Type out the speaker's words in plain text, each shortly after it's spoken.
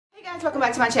Welcome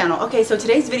back to my channel. Okay, so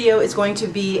today's video is going to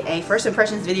be a first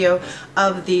impressions video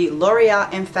of the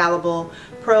Loreal Infallible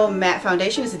Pro Matte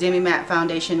Foundation. It's a demi matte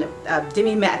foundation,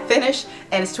 demi matte finish,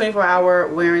 and it's 24-hour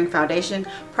wearing foundation.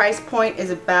 Price point is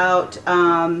about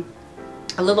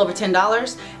a little over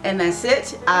 $10, and that's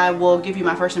it. I will give you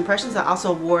my first impressions. I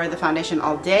also wore the foundation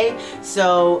all day,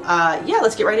 so yeah,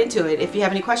 let's get right into it. If you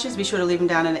have any questions, be sure to leave them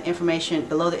down in the information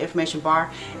below the information bar,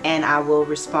 and I will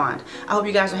respond. I hope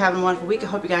you guys are having a wonderful week. I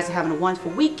hope you guys are having a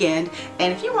wonderful weekend,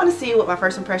 and if you want to see what my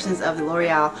first impressions of the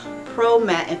L'Oreal Pro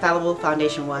Matte Infallible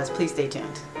Foundation was, please stay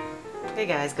tuned. Hey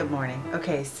guys, good morning.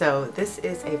 Okay, so this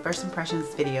is a first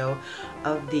impressions video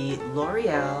of the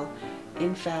L'Oreal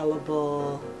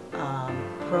Infallible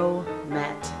Pro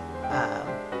Matte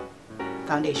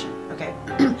foundation. Okay,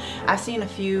 I've seen a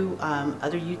few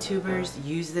other YouTubers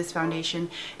use this foundation,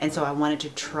 and so I wanted to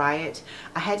try it.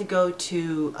 I had to go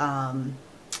to a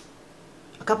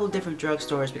couple of different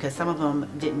drugstores because some of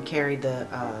them didn't carry the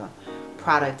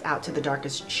product out to the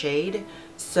darkest shade.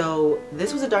 So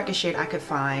this was the darkest shade I could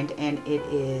find, and it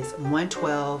is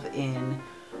 112 in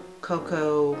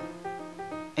cocoa.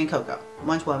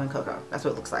 112 in cocoa. That's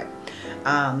what it looks like.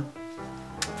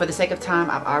 For the sake of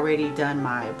time, I've already done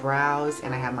my brows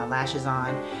and I have my lashes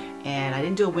on, and I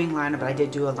didn't do a wing liner, but I did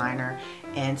do a liner.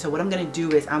 And so what I'm going to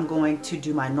do is I'm going to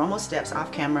do my normal steps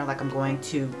off camera, like I'm going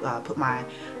to put my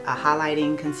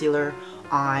highlighting concealer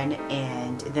on,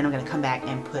 and then I'm going to come back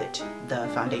and put the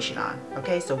foundation on.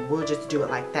 Okay, so we'll just do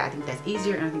it like that. I think that's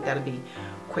easier, and I think that'll be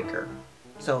quicker.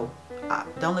 So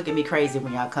don't look at me crazy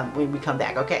when we come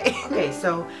back, okay? Okay,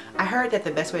 so I heard that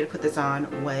the best way to put this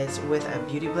on was with a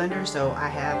beauty blender. So I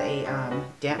have a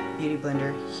damp beauty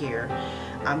blender here.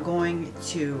 I'm going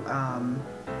to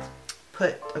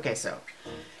okay, so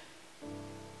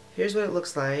here's what it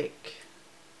looks like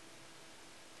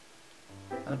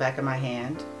on the back of my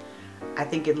hand. I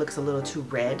think it looks a little too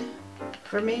red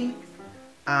for me,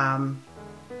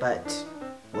 but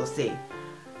we'll see.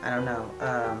 I don't know.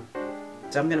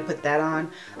 So I'm going to put that on.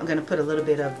 I'm going to put a little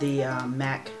bit of the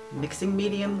MAC mixing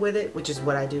medium with it, which is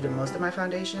what I do to most of my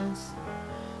foundations.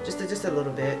 Just a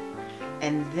little bit.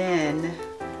 And then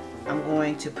I'm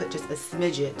going to put just a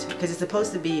smidget, because it's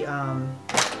supposed to be,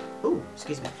 ooh,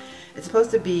 excuse me. It's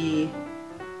supposed to be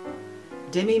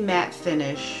demi matte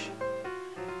finish,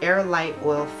 air light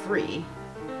oil free.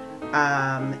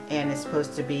 And it's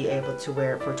supposed to be able to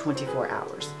wear it for 24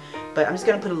 hours. But I'm just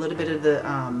going to put a little bit of the,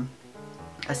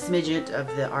 a smidget of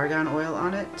the argan oil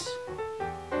on it.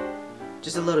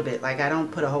 Just a little bit. Like, I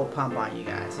don't put a whole pump on, you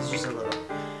guys. It's just a little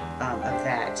of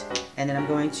that. And then I'm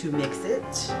going to mix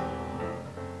it.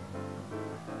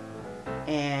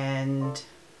 And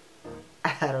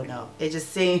I don't know. It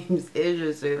just seems a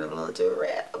little too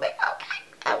red for me.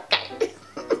 Okay.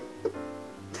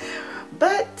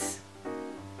 But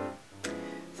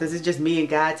since it's just me and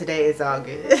God today, it's all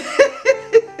good.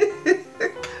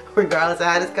 Regardless of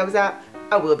how this comes out,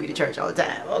 I will be to church all the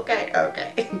time. Okay.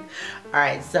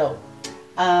 Alright, so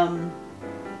I'm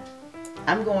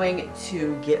going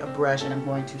to get a brush and I'm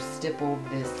going to stipple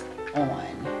this on.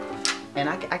 And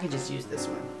I can just use this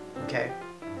one. Okay.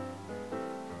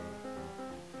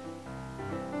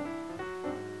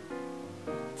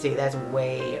 See, that's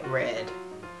way red.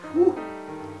 Whew.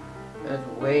 That's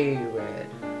way red.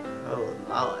 Oh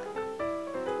Lord.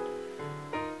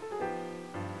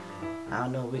 I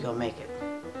don't know if we're gonna make it.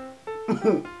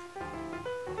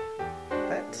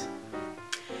 But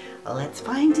let's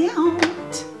find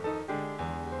out.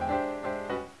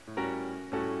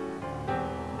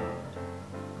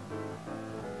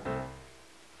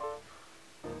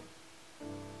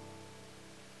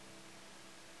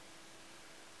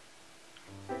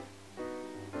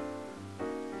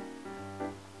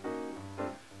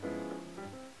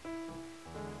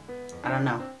 I don't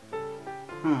know.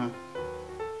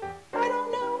 I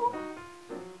don't know.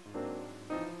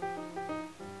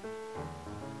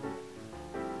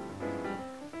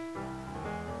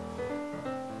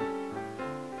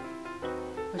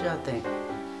 What y'all think?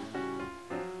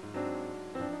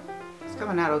 It's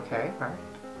coming out okay, right?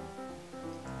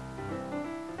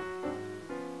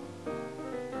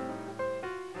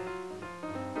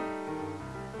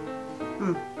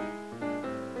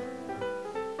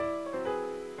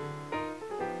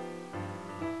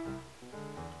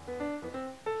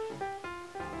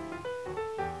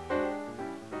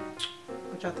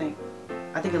 What y'all think?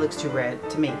 I think it looks too red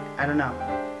to me. I don't know.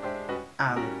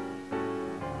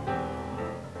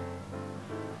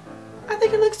 I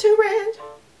think it looks too red.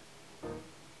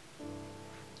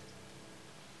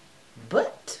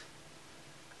 But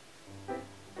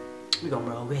we're gonna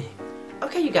roll with it.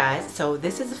 Okay, you guys, so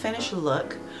this is the finished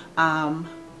look.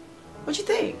 What'd you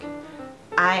think?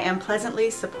 I am pleasantly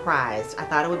surprised. I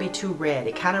thought it would be too red.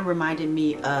 It kind of reminded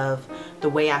me of the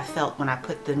way I felt when I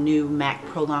put the new MAC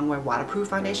Pro Longwear Waterproof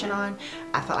Foundation on.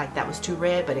 I felt like that was too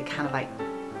red, but it kind of like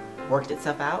worked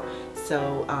itself out.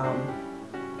 So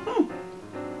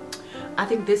I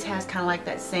think this has kind of like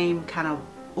that same kind of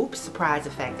surprise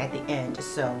effect at the end.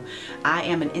 So I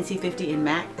am an NC50 in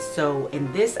MAC, so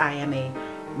in this I am a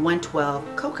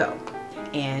 112 Cocoa,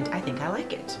 and I think I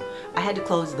like it. I had to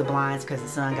close the blinds because the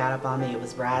sun got up on me. It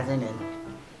was rising, and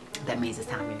that means it's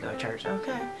time for me to go to church.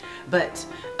 Okay, but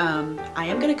I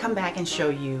am going to come back and show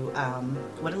you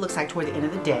what it looks like toward the end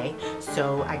of the day,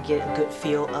 so I get a good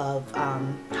feel of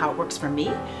how it works for me,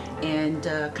 and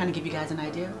kind of give you guys an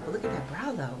idea. But look at that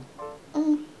brow though.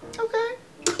 Okay,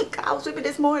 I was whipping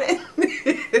this morning.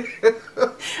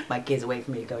 My kids wait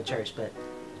for me to go to church, but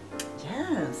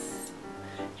yes,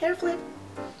 hair flip.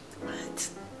 What?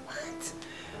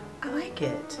 I like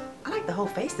it. I like the whole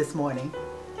face this morning.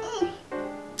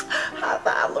 High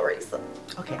five, Larissa.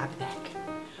 Okay, I'll be back.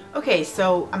 Okay,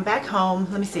 so I'm back home.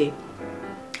 Let me see.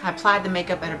 I applied the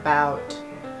makeup at about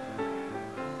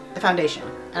the foundation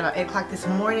at about 8 o'clock this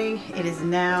morning. It is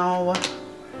now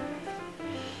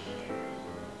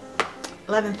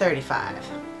 11:35,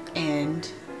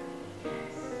 and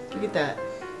look at that.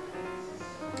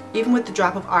 Even with the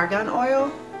drop of argan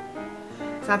oil,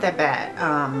 it's not that bad.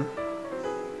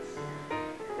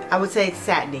 I would say it's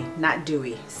satiny, not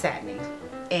dewy, satiny.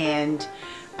 And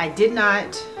I did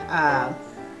not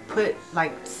put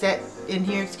like set in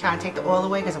here to kind of take the oil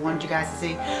away because I wanted you guys to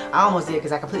see. I almost did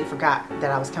because I completely forgot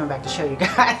that I was coming back to show you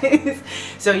guys.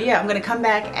 So yeah, I'm gonna come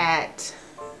back at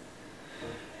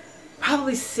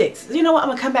probably 6. You know what, I'm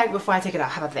gonna come back before I take it out.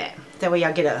 How about that? That way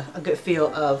y'all get a good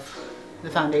feel of the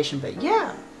foundation. But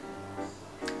yeah,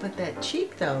 but that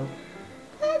cheek though,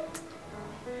 what?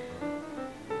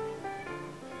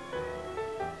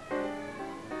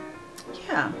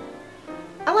 Yeah,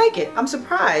 I like it. I'm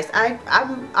surprised.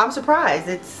 I'm surprised.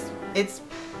 It's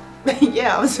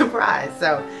yeah, I'm surprised.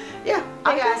 So yeah.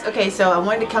 Hey guys. Okay, so I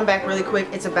wanted to come back really quick.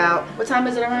 It's about, what time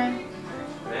is it, Ryan?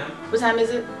 Ma'am? What time is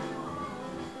it?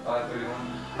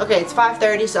 5:31. Okay, it's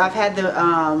 5:30. So I've had the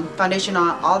foundation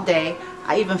on all day.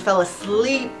 I even fell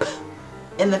asleep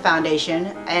in the foundation,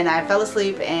 and I fell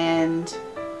asleep and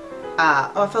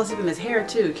oh, I fell asleep in his hair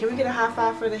too. Can we get a high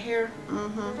five for the hair?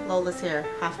 Lola's hair.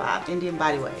 High five. Indian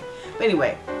body wave. But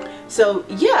anyway, so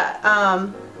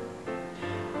yeah,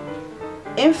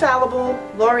 Infallible,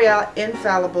 L'Oreal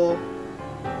Infallible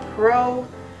Pro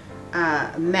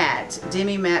Matte,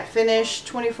 Demi Matte Finish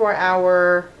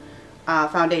 24-hour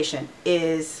foundation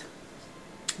is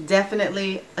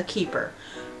definitely a keeper.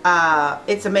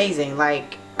 It's amazing.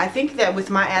 Like, I think that with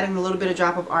my adding a little bit of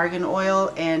drop of argan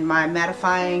oil and my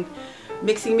mattifying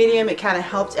mixing medium, it kind of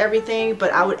helped everything,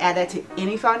 but I would add that to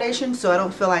any foundation, so I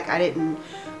don't feel like I didn't,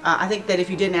 I think that if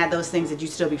you didn't add those things that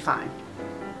you'd still be fine.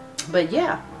 But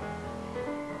yeah,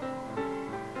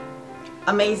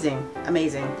 amazing,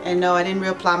 amazing. And no, I didn't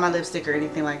reapply my lipstick or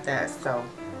anything like that, so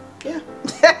yeah.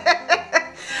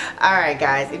 Alright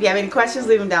guys, if you have any questions,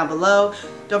 leave them down below.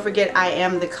 Don't forget, I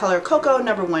am the color Cocoa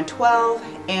number 112,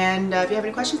 and if you have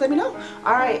any questions, let me know.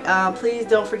 Alright, please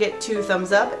don't forget to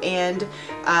thumbs up, and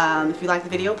if you like the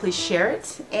video, please share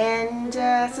it, and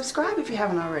subscribe if you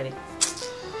haven't already.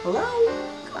 Hello?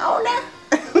 Come on now.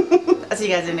 I'll see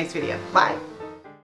you guys in the next video. Bye.